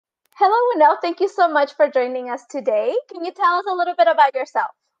Hello, Winell. Thank you so much for joining us today. Can you tell us a little bit about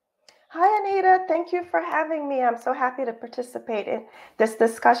yourself? Hi, Anita. Thank you for having me. I'm so happy to participate in this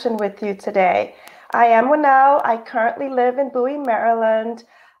discussion with you today. I am Winell. I currently live in Bowie, Maryland.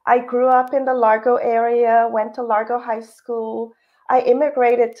 I grew up in the Largo area, went to Largo High School. I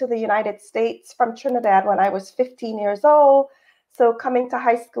immigrated to the United States from Trinidad when I was 15 years old. So coming to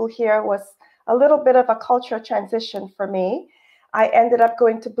high school here was a little bit of a culture transition for me. I ended up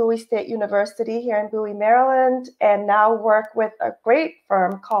going to Bowie State University here in Bowie, Maryland, and now work with a great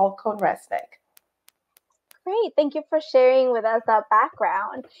firm called Resnick. Great. Thank you for sharing with us that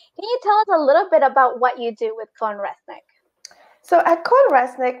background. Can you tell us a little bit about what you do with Resnick? So at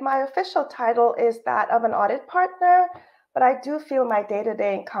Resnick, my official title is that of an audit partner, but I do feel my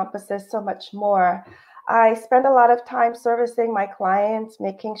day-to-day encompasses so much more. I spend a lot of time servicing my clients,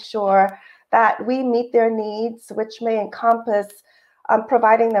 making sure that we meet their needs, which may encompass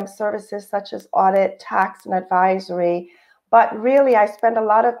providing them services such as audit, tax, and advisory. But really, I spend a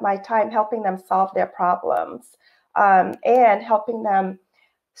lot of my time helping them solve their problems and helping them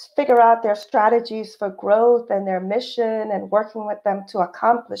figure out their strategies for growth and their mission and working with them to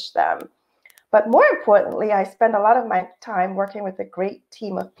accomplish them. But more importantly, I spend a lot of my time working with a great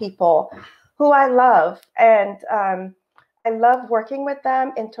team of people who I love. And I love working with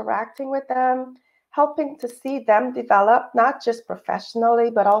them, interacting with them, helping to see them develop, not just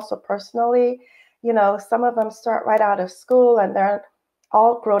professionally, but also personally. You know, some of them start right out of school and they're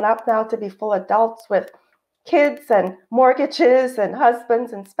all grown up now to be full adults with kids and mortgages and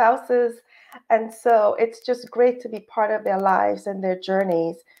husbands and spouses. And so it's just great to be part of their lives and their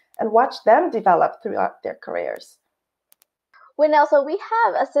journeys and watch them develop throughout their careers. Winell, so we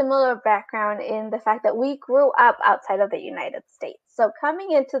have a similar background in the fact that we grew up outside of the United States. So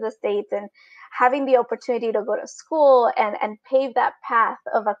coming into the States and having the opportunity to go to school and pave that path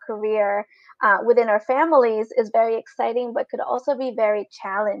of a career within our families is very exciting, but could also be very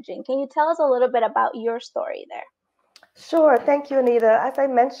challenging. Can you tell us a little bit about your story there? Sure. Thank you, Anita. As I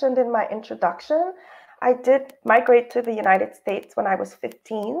mentioned in my introduction, I did migrate to the United States when I was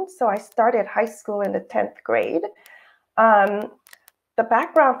 15. So I started high school in the 10th grade. Um, the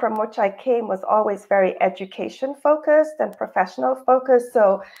background from which I came was always very education focused and professional focused.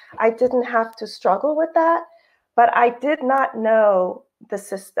 So I didn't have to struggle with that, but I did not know the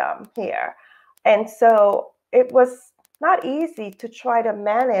system here. And so it was not easy to try to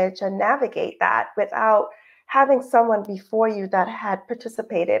manage and navigate that without having someone before you that had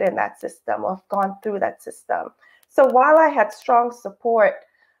participated in that system or gone through that system. So while I had strong support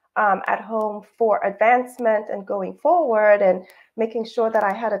at home for advancement and going forward and making sure that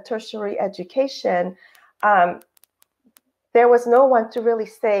I had a tertiary education, um, there was no one to really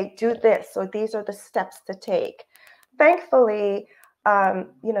say, do this, or these are the steps to take. Thankfully,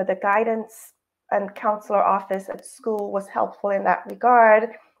 the guidance and counselor office at school was helpful in that regard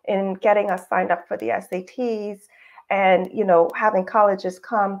in getting us signed up for the SATs and, having colleges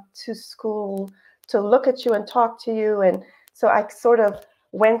come to school to look at you and talk to you. And so I sort of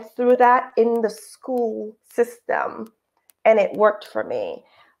went through that in the school system and it worked for me.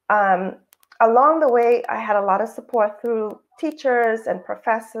 Um, Along the way, I had a lot of support through teachers and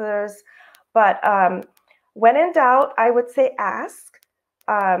professors, but when in doubt, I would say ask.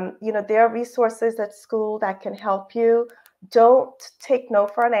 There are resources at school that can help you. Don't take no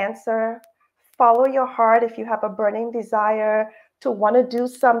for an answer. Follow your heart if you have a burning desire to want to do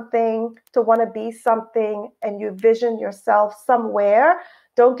something, to want to be something, and you vision yourself somewhere.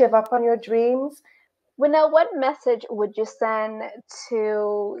 Don't give up on your dreams. Winell, what message would you send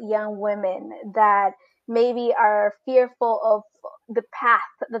to young women that maybe are fearful of the path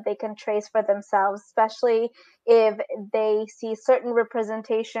that they can trace for themselves, especially if they see certain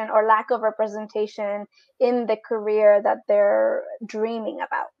representation or lack of representation in the career that they're dreaming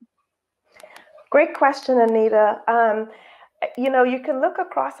about? Great question, Anita. You can look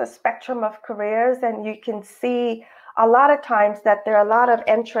across a spectrum of careers and you can see a lot of times that there are a lot of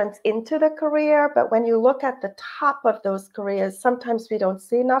entrants into the career, but when you look at the top of those careers, sometimes we don't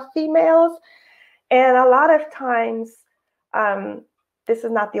see enough females. And a lot of times, this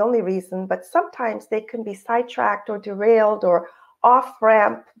is not the only reason, but sometimes they can be sidetracked or derailed or off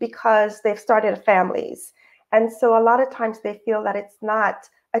ramp because they've started families. And so a lot of times they feel that it's not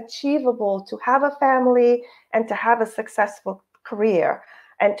achievable to have a family and to have a successful career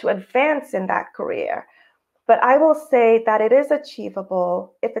and to advance in that career. But I will say that it is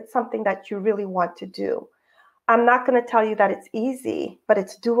achievable if it's something that you really want to do. I'm not going to tell you that it's easy, but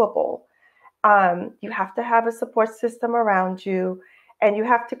it's doable. You have to have a support system around you, and you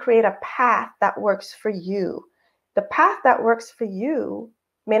have to create a path that works for you. The path that works for you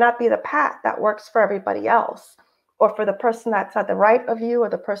may not be the path that works for everybody else, or for the person that's at the right of you or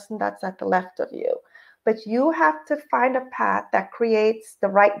the person that's at the left of you. But you have to find a path that creates the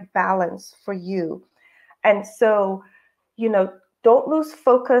right balance for you. And so, you know, don't lose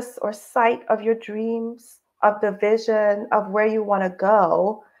focus or sight of your dreams, of the vision of where you want to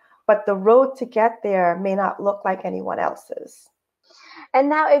go, but the road to get there may not look like anyone else's. And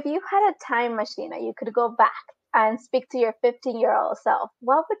now, if you had a time machine that you could go back and speak to your 15-year-old self,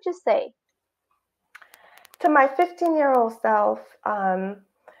 what would you say? To my 15-year-old self,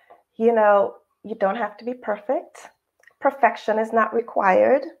 you know, you don't have to be perfect. Perfection is not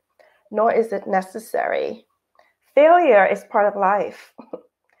required, nor is it necessary. Failure is part of life.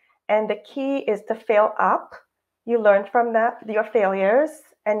 And the key is to fail up. You learn from your failures,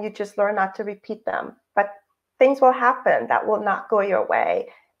 and you just learn not to repeat them. But things will happen that will not go your way,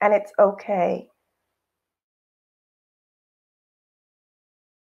 and it's okay.